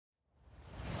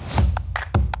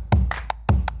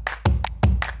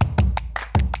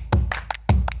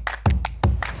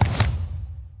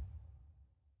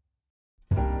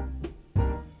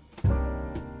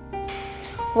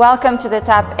Welcome to the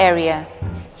TAP area.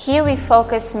 Here we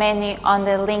focus mainly on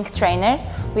the Link Trainer,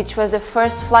 which was the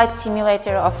first flight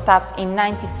simulator of TAP in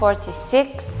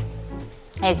 1946.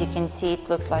 As you can see, it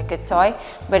looks like a toy,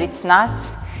 but it's not.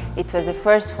 It was the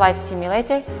first flight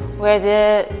simulator where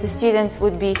the student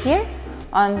would be here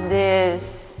on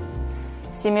this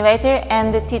simulator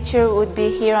and the teacher would be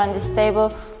here on this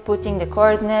table putting the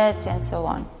coordinates and so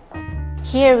on.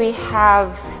 Here we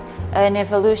have an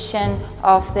evolution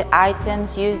of the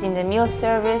items used in the meal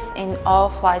service in all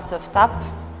flights of TAP.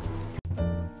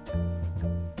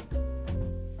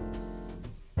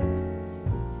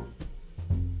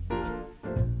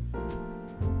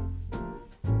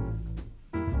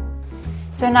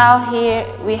 So now here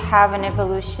we have an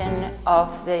evolution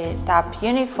of the TAP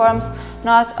uniforms,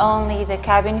 not only the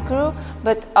cabin crew,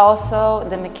 but also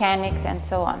the mechanics and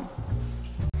so on.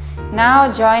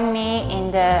 Now join me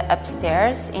in the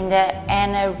upstairs, in the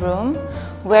Anna room,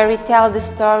 where we tell the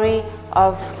story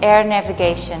of air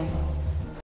navigation.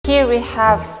 Here we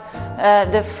have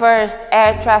the first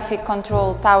air traffic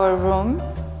control tower room.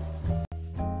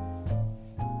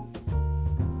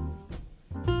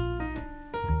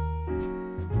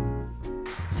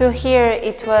 So here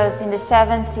it was in the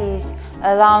 70s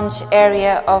a lounge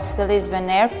area of the Lisbon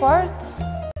airport.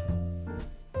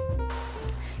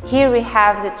 Here we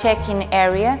have the check-in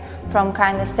area from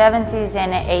kind of 70s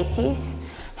and 80s.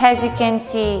 As you can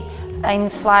see in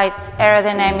flight,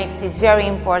 aerodynamics is very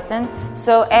important,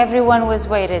 so everyone was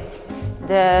weighted,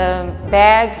 the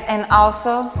bags and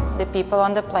also the people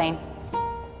on the plane.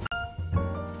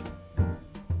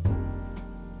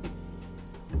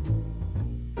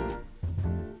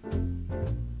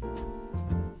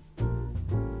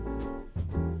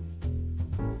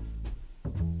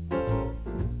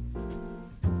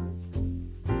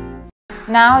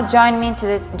 Now join me to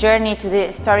the journey to the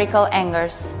historical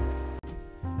hangars.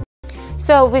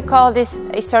 So we call this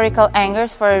historical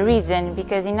hangars for a reason,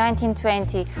 because in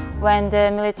 1920, when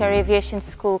the military aviation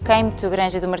school came to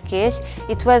Granja do Marquês,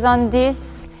 it was on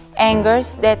these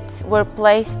hangars that were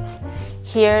placed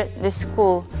here, the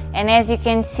school. And as you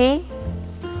can see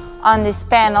on this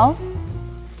panel,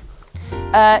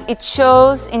 it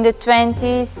shows in the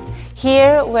 20s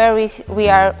here where we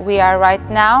are right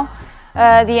now,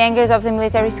 the hangars of the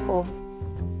military school.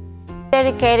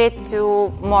 Dedicated to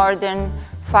modern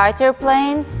fighter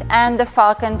planes and the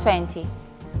Falcon 20.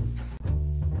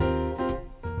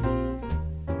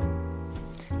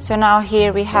 So now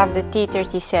here we have the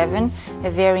T-37, a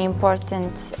very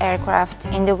important aircraft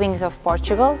in the wings of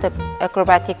Portugal, the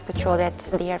acrobatic patrol that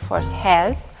the Air Force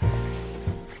had.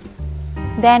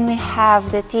 Then we have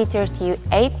the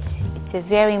T-38, it's a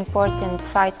very important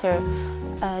fighter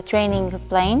training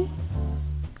plane.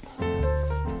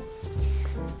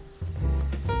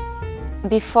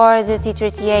 Before the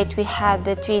T-38 we had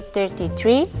the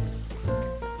T-33.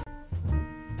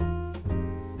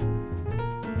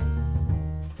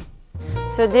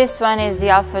 So this one is the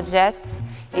Alpha Jet.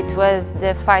 It was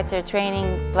the fighter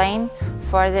training plane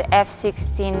for the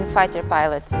F-16 fighter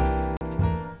pilots.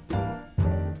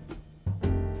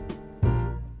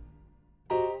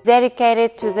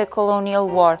 Dedicated to the colonial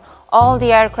war. All the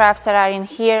aircrafts that are in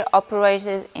here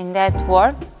operated in that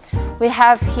war. We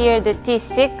have here the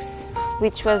T-6,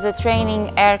 which was a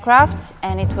training aircraft,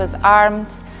 and it was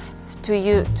armed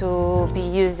to be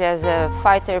used as a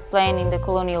fighter plane in the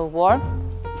colonial war.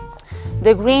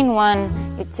 The green one,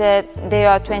 it's a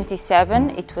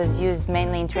DO-27, it was used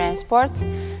mainly in transport.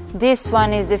 This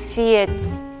one is the Fiat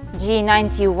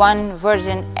G91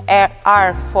 version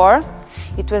R4.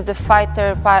 It was the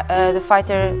fighter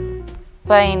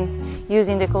plane used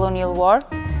in the colonial war.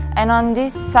 And on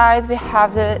this side we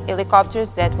have the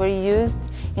helicopters that were used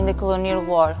in the colonial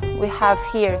war. We have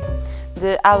here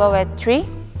the Alouette 3,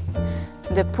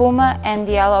 the Puma and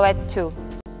the Alouette 2.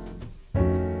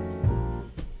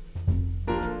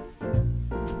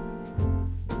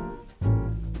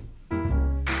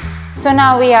 So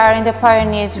now we are in the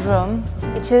Pioneers room.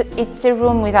 It's a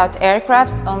room without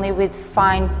aircrafts, only with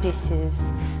fine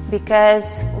pieces.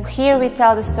 Because here we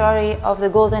tell the story of the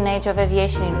golden age of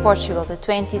aviation in Portugal, the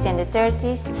 20s and the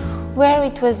 30s, where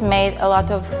it was made a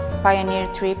lot of pioneer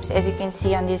trips, as you can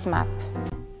see on this map.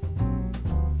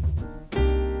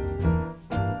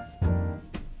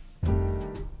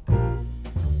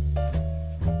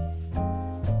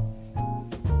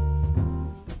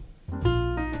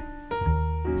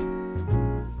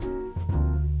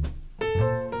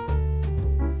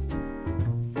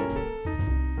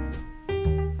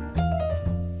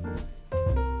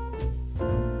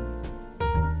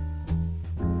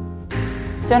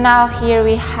 So now here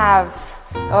we have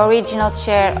original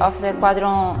chair of the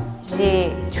Quadron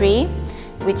G3,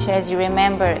 which, as you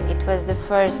remember, it was the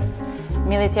first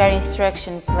military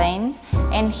instruction plane.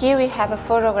 And here we have a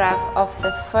photograph of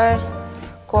the first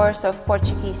course of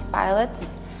Portuguese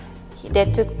pilots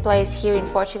that took place here in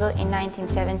Portugal in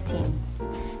 1917.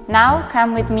 Now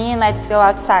come with me and let's go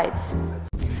outside.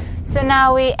 So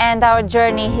now we end our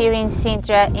journey here in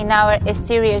Sintra in our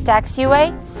exterior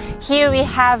taxiway. Here we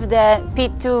have the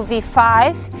P2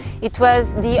 V5. It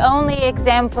was the only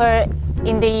exemplar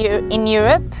in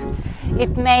Europe.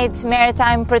 It made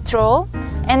maritime patrol,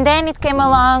 and then it came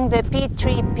along the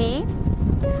P3P,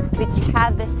 which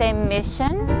had the same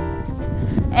mission.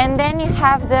 And then you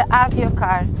have the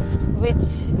Aviocar,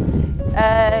 which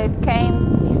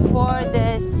came before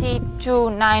the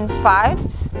C295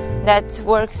 that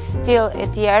works still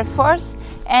at the Air Force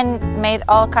and made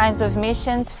all kinds of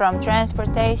missions, from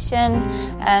transportation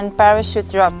and parachute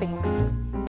droppings.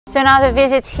 So now the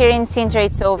visit here in Sintra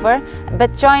is over,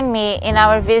 but join me in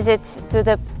our visit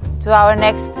to our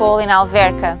next pole in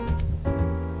Alverca.